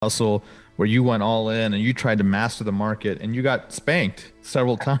hustle where you went all in and you tried to master the market and you got spanked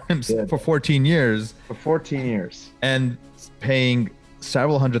several times Did for 14 years for 14 years. and paying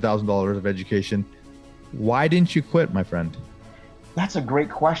several $100,000 of education. Why didn't you quit, my friend? That's a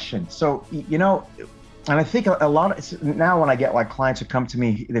great question. So, and I think a lot of now when I get like clients who come to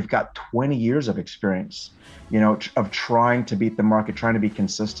me, they've got 20 years of experience, of trying to beat the market, trying to be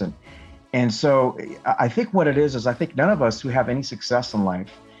consistent. And so I think what it is I think none of us who have any success in life,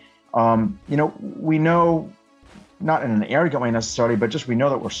 we know, not in an arrogant way necessarily, but just we know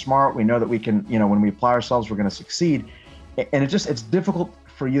that we're smart. We know that we can, when we apply ourselves, we're going to succeed. And it's difficult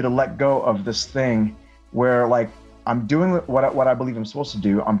for you to let go of this thing where like, I'm doing what I believe I'm supposed to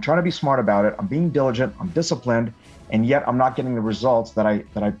do. I'm trying to be smart about it. I'm being diligent. I'm disciplined, and yet I'm not getting the results that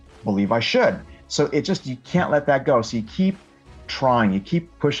I believe I should. So you can't let that go. So you keep trying, you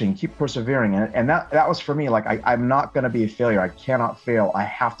keep pushing, keep persevering, and that was for me. Like I'm not going to be a failure. I cannot fail. I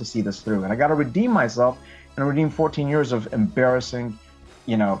have to see this through, and I got to redeem myself and redeem 14 years of embarrassing,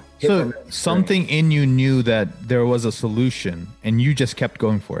 hit So and miss something experience. in you knew that there was a solution and you just kept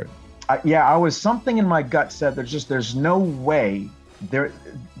going for it. I was something in my gut said there's no way there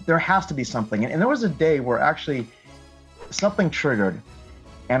has to be something. And there was a day where actually something triggered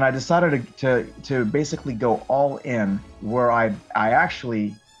and I decided to basically go all in where I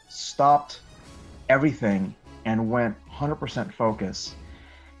actually stopped everything and went 100% focus.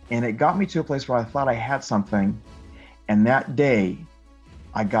 And it got me to a place where I thought I had something. And that day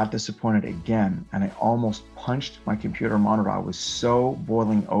I got disappointed again, and I almost punched my computer monitor. I was so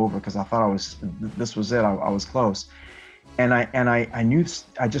boiling over because I thought this was it. I was close, and I knew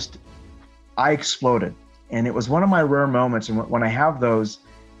I exploded, and it was one of my rare moments. And when I have those,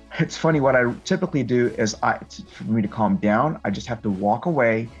 it's funny. What I typically do is for me to calm down, I just have to walk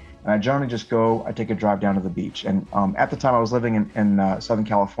away, and I generally just go. I take a drive down to the beach, and at the time I was living in Southern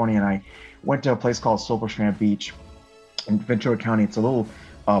California, and I went to a place called Silver Strand Beach in Ventura County. It's a little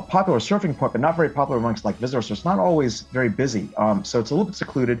popular surfing point, but not very popular amongst like visitors. So it's not always very busy. So it's a little bit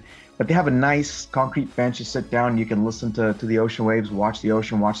secluded, but they have a nice concrete bench. You sit down, you can listen to the ocean waves, watch the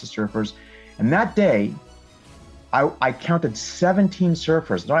ocean, watch the surfers. And that day, I counted 17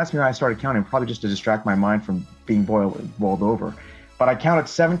 surfers. Don't ask me how I started counting, probably just to distract my mind from being boiled over. But I counted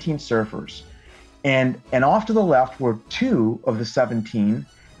 17 surfers. And off to the left were two of the 17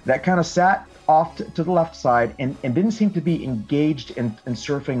 that kind of sat off to the left side and didn't seem to be engaged in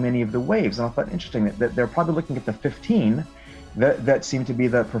surfing many of the waves. And I thought, interesting, that they're probably looking at the 15 that seem to be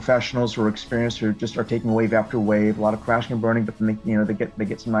the professionals who are experienced, who just are taking wave after wave, a lot of crashing and burning, but then they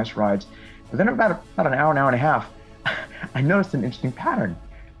get some nice rides. But then about an hour and a half, I noticed an interesting pattern.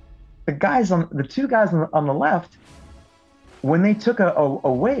 The two guys on the left, when they took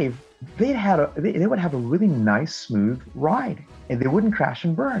a wave, they would have a really nice, smooth ride, and they wouldn't crash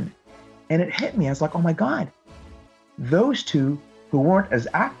and burn. And it hit me. I was like, oh my God, those two who weren't as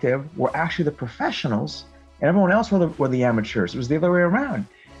active were actually the professionals, and everyone else were the amateurs. It was the other way around.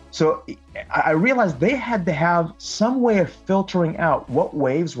 So I realized they had to have some way of filtering out what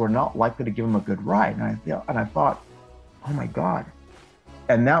waves were not likely to give them a good ride. And I thought, oh my God.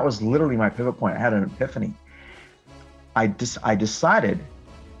 And that was literally my pivot point. I had an epiphany. I decided,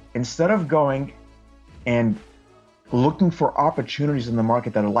 instead of going and looking for opportunities in the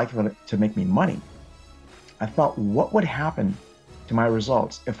market that are likely to make me money, I thought, what would happen to my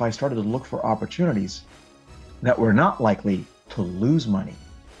results if I started to look for opportunities that were not likely to lose money?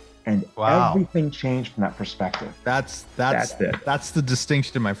 And Wow. everything changed from that perspective. That's It. that's the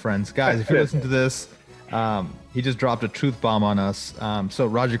distinction, my friends. Guys, if you listen to this, he just dropped a truth bomb on us. So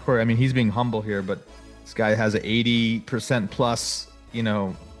Roger Khoury, I mean, he's being humble here, but this guy has an 80% plus,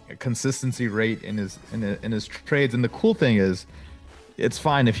 consistency rate in his trades. And the cool thing is, it's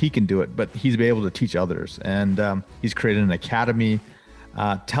fine if he can do it, but he's been able to teach others, and he's created an academy.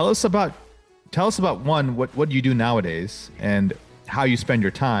 Tell us about one, what do you do nowadays, and how you spend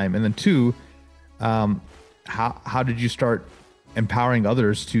your time, and then two, how did you start empowering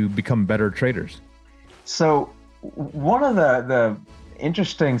others to become better traders? So one of the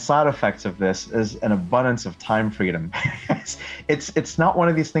interesting side effects of this is an abundance of time freedom. It's not one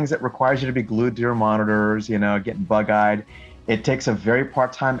of these things that requires you to be glued to your monitors, getting bug-eyed. It takes a very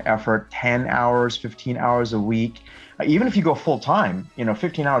part-time effort, 10 hours, 15 hours a week. Even if you go full-time,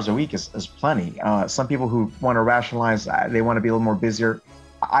 15 hours a week is plenty. Some people who want to rationalize, they want to be a little more busier.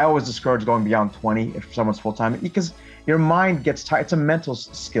 I always discourage going beyond 20 if someone's full-time, because your mind gets tired. It's a mental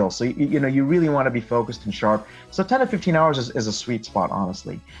skill. So, you really want to be focused and sharp. So 10 to 15 hours is a sweet spot,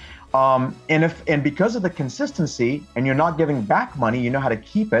 honestly. And because of the consistency, and you're not giving back money, you know how to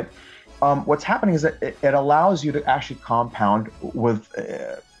keep it. What's happening is that it allows you to actually compound with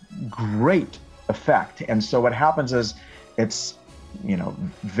great effect. And so what happens is it's,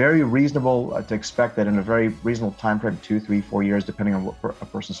 very reasonable to expect that in a very reasonable time frame, 2, 3, 4 years, depending on what a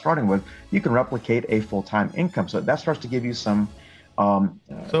person's starting with, you can replicate a full-time income. So that starts to give you some.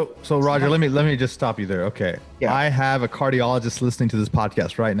 So Roger, let me just stop you there. Okay. Yeah. I have a cardiologist listening to this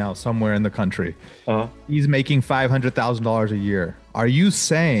podcast right now somewhere in the country. He's making $500,000 a year. Are you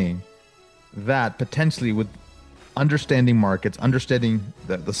saying that potentially with understanding markets, understanding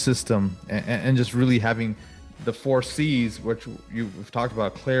the system, and just really having the 4 C's, which you've talked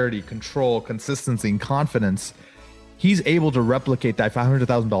about, clarity, control, consistency, and confidence, he's able to replicate that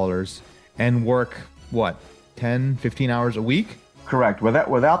 $500,000 and work, 10, 15 hours a week? Correct.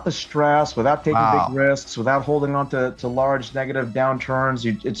 Without the stress, without taking big risks, without holding on to large negative downturns.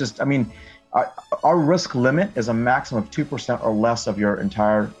 Our risk limit is a maximum of 2% or less of your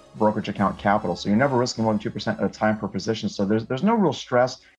entire brokerage account capital. So you're never risking more than 2% at a time per position. So there's no real stress.